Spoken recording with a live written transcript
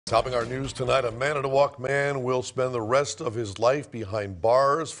Topping our news tonight, a Manitowoc man will spend the rest of his life behind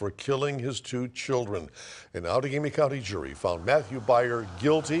bars for killing his two children. An Outagamie County jury found Matthew Beyer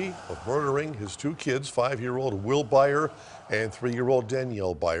guilty of murdering his two kids, 5-year-old Will Beyer and 3-year-old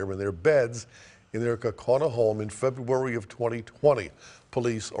Danielle Beyer, in their beds in their Kaukauna home in February of 2020.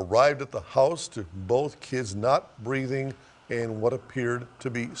 Police arrived at the house to both kids not breathing and what appeared to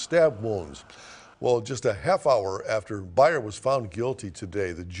be stab wounds. Well, just a half hour after Beyer was found guilty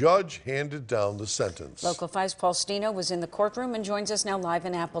today, the judge handed down the sentence. Local 5's Paul Stino was in the courtroom and joins us now live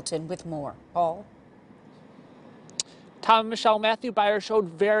in Appleton with more. Paul? Tom and Michelle, Matthew Beyer showed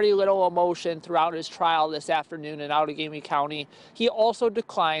very little emotion throughout his trial this afternoon in Outagamie County. He also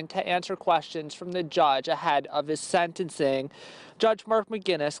declined to answer questions from the judge ahead of his sentencing. Judge Mark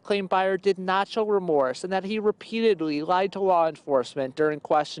McGinnis claimed Beyer did not show remorse and that he repeatedly lied to law enforcement during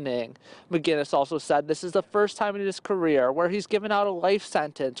questioning. McGinnis also said this is the first time in his career where he's given out a life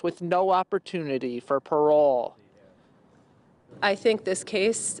sentence with no opportunity for parole. I think this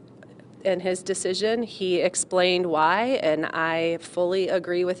case, in his decision, he explained why, and I fully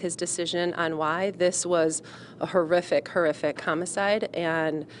agree with his decision on why. This was a horrific homicide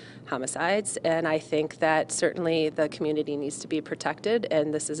and homicides, and I think that certainly the community needs to be protected,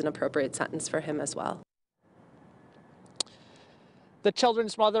 and this is an appropriate sentence for him as well. The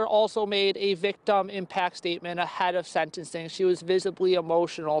children's mother also made a victim impact statement ahead of sentencing. She was visibly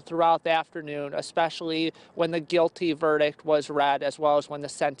emotional throughout the afternoon, especially when the guilty verdict was read, as well as when the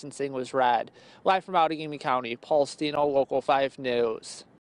sentencing was read. Live from Outagamie County, Paul Stino, Local 5 News.